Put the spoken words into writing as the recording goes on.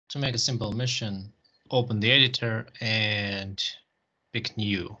To make a simple mission, open the editor and pick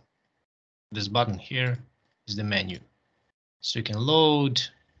new. This button here is the menu. So you can load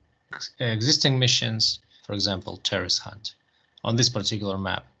existing missions, for example, terrorist hunt, on this particular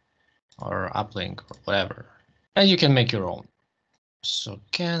map or uplink or whatever. And you can make your own. So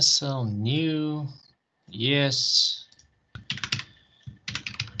cancel, new, yes.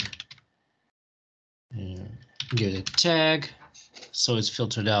 Give it a tag, so it's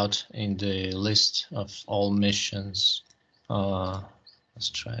filtered out in the list of all missions. Let's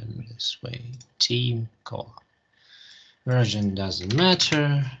try it this way. Team co-op. Version doesn't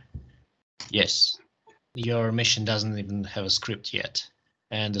matter. Yes, your mission doesn't even have a script yet,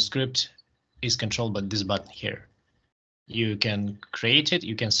 and the script is controlled by this button here. You can create it,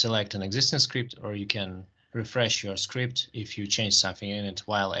 you can select an existing script, or you can refresh your script if you change something in it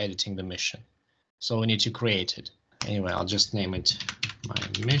while editing the mission. So we need to create it. Anyway, I'll just name it my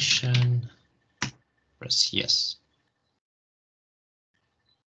mission. Press yes.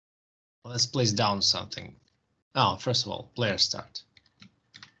 Let's place down something. Oh, first of all, player start.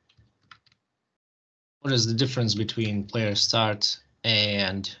 What is the difference between player start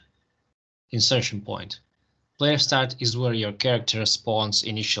and insertion point? Player start is where your character spawns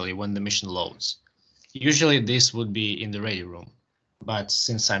initially when the mission loads. Usually this would be in the ready room, but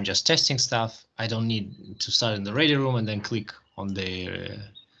since I'm just testing stuff, I don't need to start in the ready room and then click on the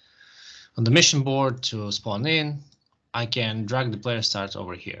mission board to spawn in. I can drag the player start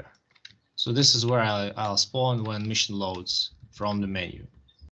over here. So this is where I'll spawn when mission loads from the menu.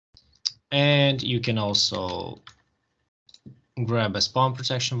 And you can also grab a spawn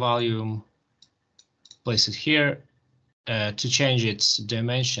protection volume, place it here. To change its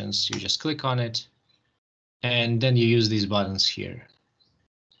dimensions, you just click on it, and then you use these buttons here.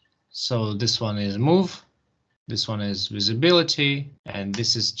 So this one is move, this one is visibility, and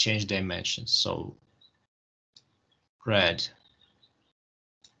this is change dimensions. So red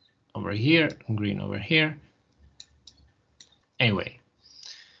over here, green over here. Anyway,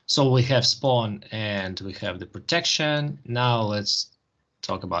 so we have spawn and we have the protection. Now let's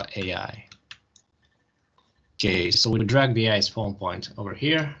talk about AI. Okay, so we drag the AI spawn point over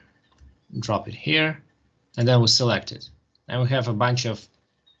here, drop it here, and then we select it. And we have a bunch of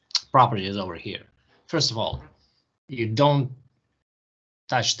properties over here. First of all, you don't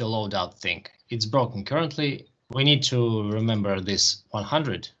touch the loadout thing. It's broken currently. We need to remember this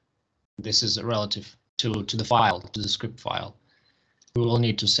 100. This is relative to the file, to the script file. We will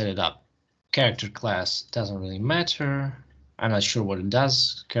need to set it up. Character class doesn't really matter. I'm not sure what it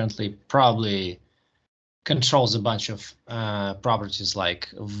does currently. Probably controls a bunch of properties like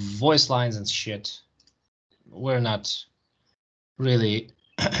voice lines and shit. We're not really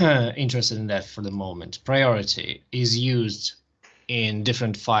interested in that for the moment. Priority is used in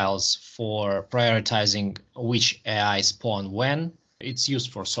different files for prioritizing which AI spawn when. It's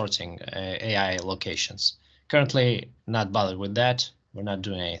used for sorting AI locations. Currently, not bothered with that. We're not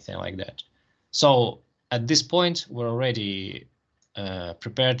doing anything like that. So at this point, we're already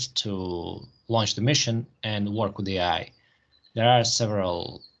prepared to launch the mission and work with the AI. There are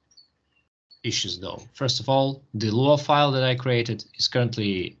several issues though. First of all, the Lua file that I created is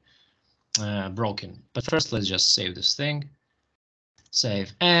currently broken. But first, let's just save this thing.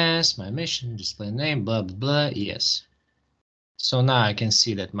 Save as my mission, display name, blah, blah, blah, yes. So now I can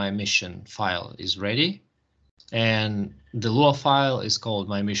see that my mission file is ready. And the Lua file is called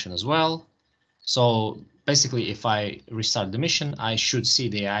my mission as well. So basically, if I restart the mission, I should see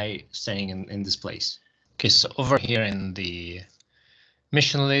the AI standing in this place. Okay, so over here in the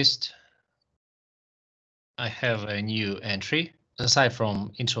mission list, I have a new entry. Aside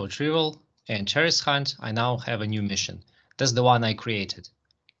from intro retrieval and terrorist hunt, I now have a new mission. That's the one I created.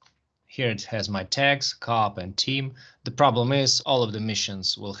 Here it has my tags, co-op and team. The problem is all of the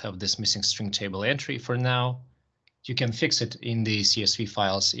missions will have this missing string table entry for now. You can fix it in the CSV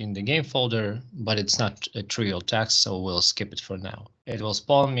files in the game folder, but it's not a trivial task, so we'll skip it for now. It will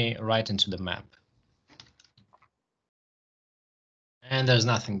spawn me right into the map. And there's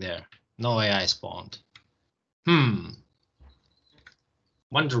nothing there. No AI spawned.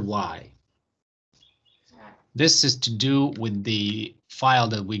 Wonder why. This is to do with the file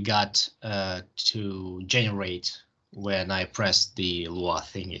that we got to generate when I pressed the Lua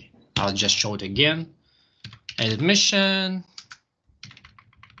thingy. I'll just show it again. Edit mission.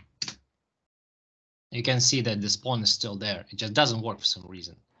 You can see that the spawn is still there. It just doesn't work for some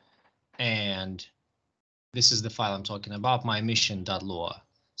reason. And this is the file I'm talking about, my mission.lua.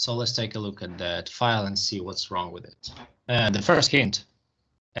 So let's take a look at that file and see what's wrong with it. The first hint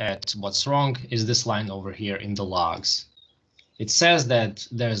at what's wrong is this line over here in the logs. It says that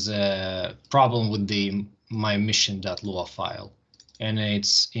there's a problem with the mymission.lua file, and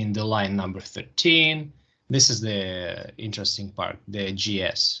it's in the line number 13. This is the interesting part, the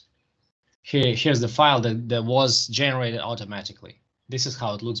GS. Here's the file that was generated automatically. This is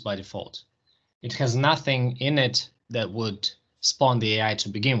how it looks by default. It has nothing in it that would spawn the AI to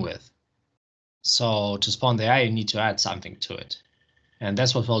begin with. So to spawn the AI, you need to add something to it. And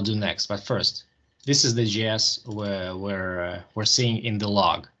that's what we'll do next. But first, this is the GS we're seeing in the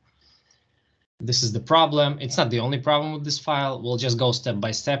log. This is the problem. It's not the only problem with this file. We'll just go step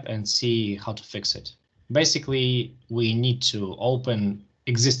by step and see how to fix it. Basically, we need to open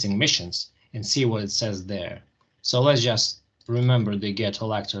existing missions and see what it says there. So let's just remember the get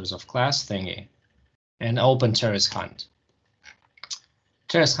all actors of class thingy and open Terrorist Hunt.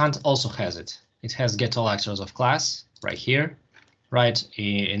 Terrorist Hunt also has it. It has get all actors of class right here, right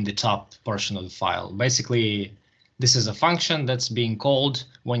in the top portion of the file. Basically, this is a function that's being called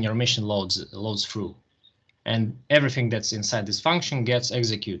when your mission loads through, and everything that's inside this function gets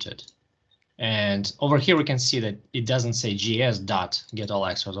executed. And over here we can see that it doesn't say gs.get all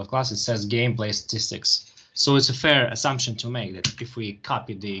actors of class, it says gameplay statistics. So it's a fair assumption to make that if we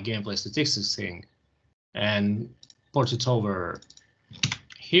copy the gameplay statistics thing and port it over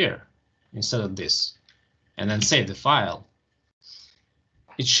here instead of this, and then save the file,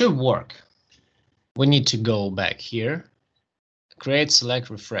 it should work. We need to go back here, create, select,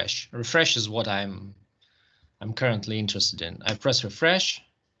 refresh. Refresh is what I'm currently interested in. I press refresh,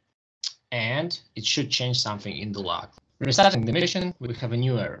 and it should change something in the log. Restarting the mission, we have a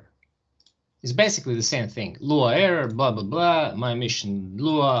new error. It's basically the same thing. Lua error, blah, blah, blah, my mission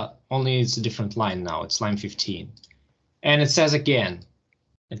Lua, only it's a different line now. It's line 15. And it says again,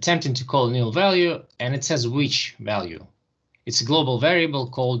 attempting to call nil value, and it says which value. It's a global variable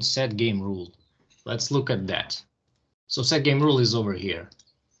called setGameRule. Let's look at that. So setGameRule is over here.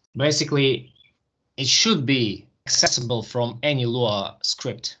 Basically, it should be accessible from any Lua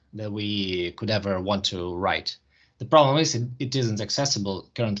script that we could ever want to write. The problem is it isn't accessible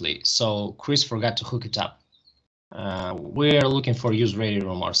currently, so Chris forgot to hook it up. We're looking for use ready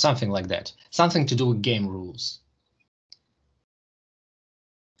room or something like that. Something to do with game rules.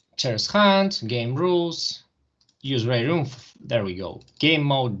 Terrorist Hunt, game rules, use ready room. There we go. Game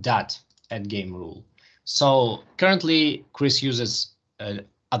mode dot add game rule. So currently Chris uses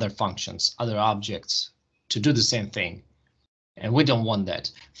other functions, other objects to do the same thing. And we don't want that.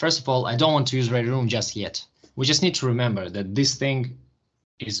 First of all, I don't want to use ready room just yet. We just need to remember that this thing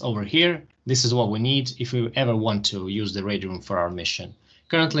is over here. This is what we need if we ever want to use the ready room for our mission.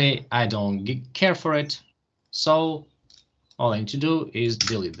 Currently, I don't care for it. So all I need to do is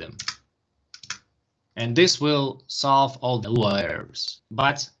delete them. And this will solve all the Lua errors,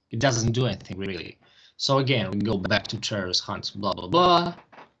 but it doesn't do anything really. So again, we go back to Terrorist Hunt, blah, blah, blah.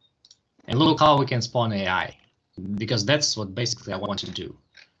 And look how we can spawn AI, because that's what basically I want to do.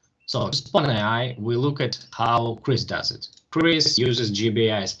 So to spawn AI, we look at how Chris does it. Chris uses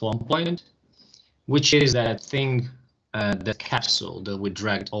GBAI spawn point, which is that thing, that capsule that we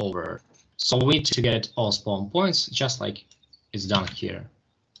dragged over. So we need to get all spawn points, just like it's done here.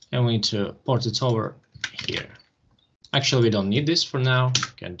 And we need to port it over here. Actually, we don't need this for now.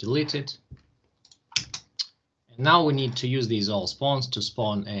 We can delete it. And now we need to use these all spawns to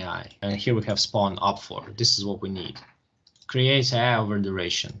spawn AI. And here we have spawn op4. This is what we need. Create AI over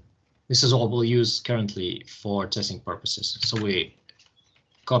duration. This is what we'll use currently for testing purposes. So we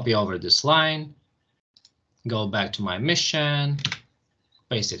copy over this line, go back to my mission,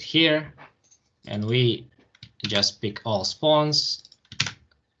 paste it here, and we just pick all spawns,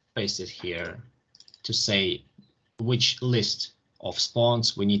 paste it here to say which list of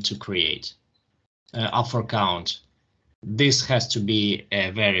spawns we need to create. Op4 count. This has to be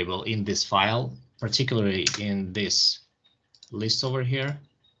a variable in this file, particularly in this list over here.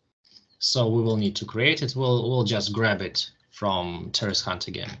 So we will need to create it. We'll just grab it from Terrorist Hunt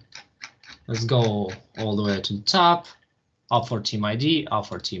again. Let's go all the way to the top. Op4 team ID,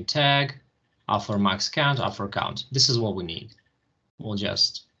 Op4 team tag, Op4 max count, Op4 count. This is what we need. We'll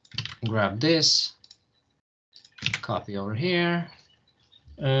just grab this, copy over here.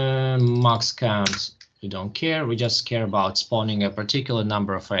 Max count, we don't care. We just care about spawning a particular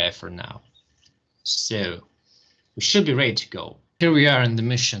number of AI for now. So we should be ready to go. Here we are in the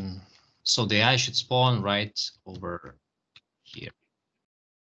mission. So the AI should spawn right over here.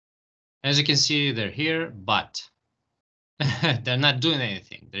 As you can see, they're here, but they're not doing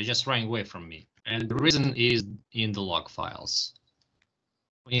anything. They're just running away from me. And the reason is in the log files.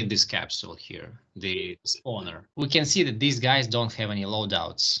 We need this capsule here, the spawner. We can see that these guys don't have any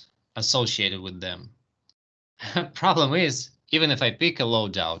loadouts associated with them. Problem is, even if I pick a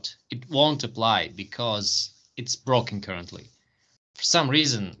loadout, it won't apply because it's broken currently. For some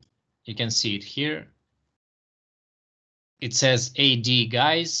reason, you can see it here. It says AD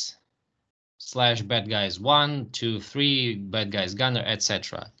guys / bad guys 1, 2, 3, bad guys gunner,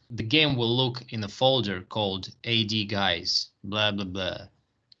 etc. The game will look in a folder called AD guys, blah, blah, blah.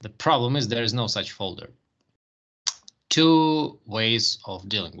 The problem is there is no such folder. Two ways of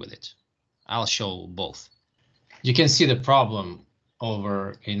dealing with it. I'll show both. You can see the problem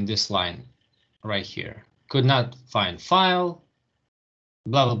over in this line right here. Could not find file,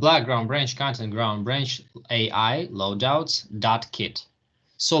 blah, blah, blah, ground branch content, ground branch AI loadouts .kit.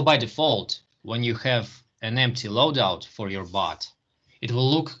 So by default, when you have an empty loadout for your bot, it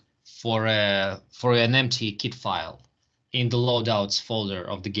will look for an empty kit file in the loadouts folder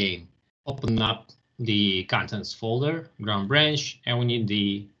of the game. Open up the contents folder, ground branch, and we need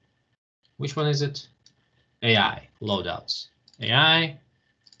the, which one is it? AI loadouts. AI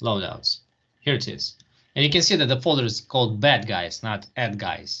loadouts. Here it is. And you can see that the folder is called bad guys, not add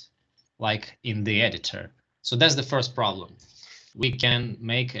guys, like in the editor. So that's the first problem. We can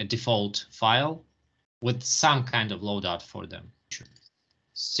make a default file with some kind of loadout for them.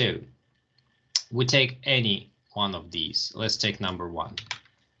 So we take any one of these. Let's take number 1.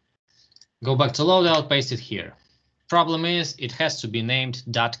 Go back to loadout, paste it here. Problem is it has to be named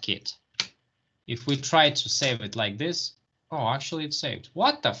 .kit. If we try to save it like this, oh, actually it's saved.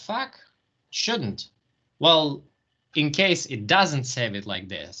 What the fuck? Shouldn't. Well, in case it doesn't save it like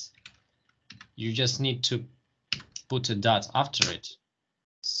this, you just need to put a dot after it,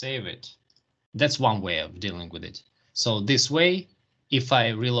 save it. That's one way of dealing with it. So this way, if I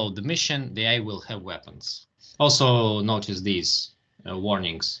reload the mission, the AI will have weapons. Also notice these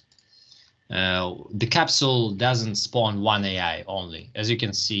warnings. The capsule doesn't spawn one AI only. As you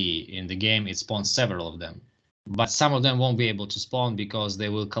can see in the game, it spawns several of them. But some of them won't be able to spawn because they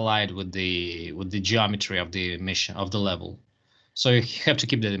will collide with the geometry of the mission, of the level. So you have to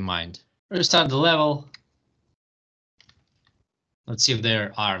keep that in mind. Restart the level. Let's see if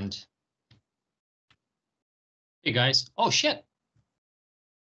they're armed. Hey guys. Oh shit.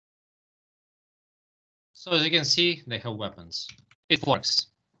 So as you can see, they have weapons. It works.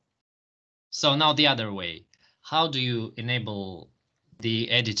 So now the other way. How do you enable the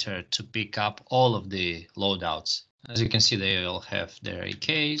editor to pick up all of the loadouts? As you can see, they all have their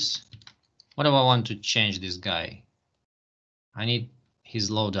AKs. What if I want to change this guy? I need his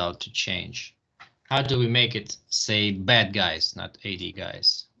loadout to change. How do we make it say bad guys, not AD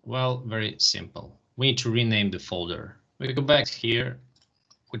guys? Well, very simple. We need to rename the folder. We go back here.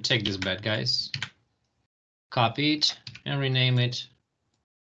 We take this bad guys, copy it, and rename it.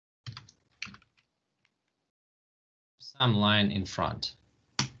 Some line in front.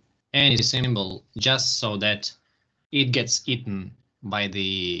 Any symbol just so that it gets eaten by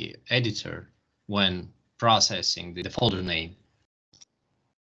the editor when processing the folder name.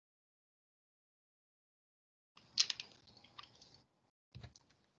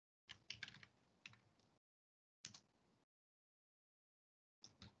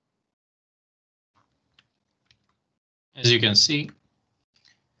 As you can see,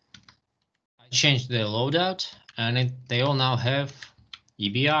 I changed the loadout and they all now have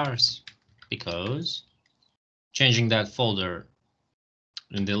EBRs because changing that folder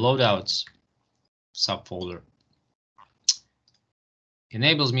in the loadouts subfolder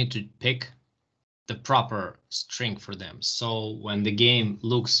enables me to pick the proper string for them. So when the game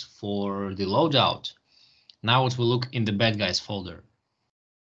looks for the loadout, now it will look in the bad guys folder,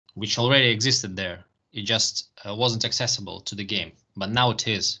 which already existed there. It just wasn't accessible to the game, but now it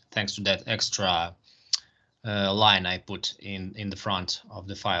is, thanks to that extra line I put in the front of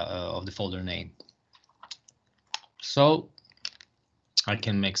the file of the folder name. So I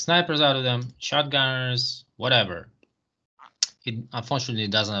can make snipers out of them, shotgunners, whatever. It unfortunately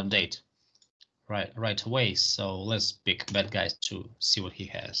doesn't update right away. So let's pick bad guys to see what he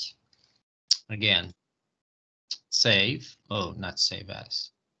has. Again, save. Oh, not save as.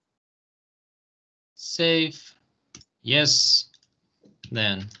 Save. Yes.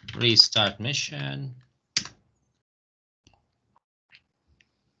 Then restart mission.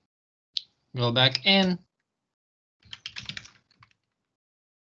 Go back in.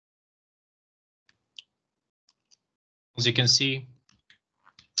 As you can see,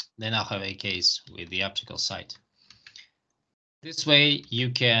 they now have AKs with the optical sight. This way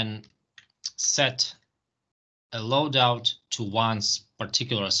you can set a loadout to one's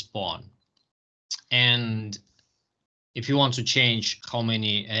particular spawn. And if you want to change how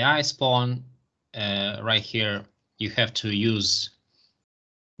many AI spawn, right here, you have to use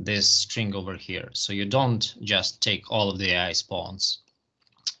this string over here. So you don't just take all of the AI spawns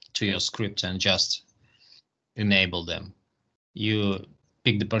to your script and just enable them. You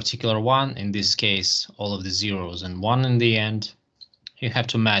pick the particular one, in this case, all of the zeros and one in the end. You have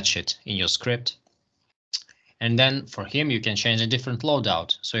to match it in your script. And then for him, you can change a different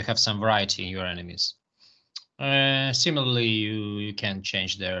loadout, so you have some variety in your enemies. Similarly, you can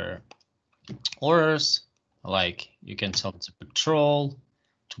change their orders, like you can tell it to patrol,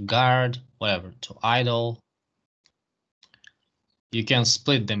 to guard, whatever, to idle. You can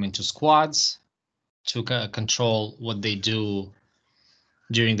split them into squads to control what they do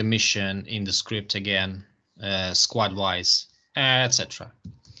during the mission in the script again, squad-wise, etc.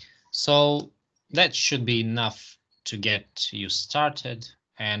 So that should be enough to get you started,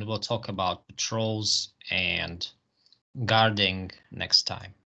 and we'll talk about patrols and guarding next time.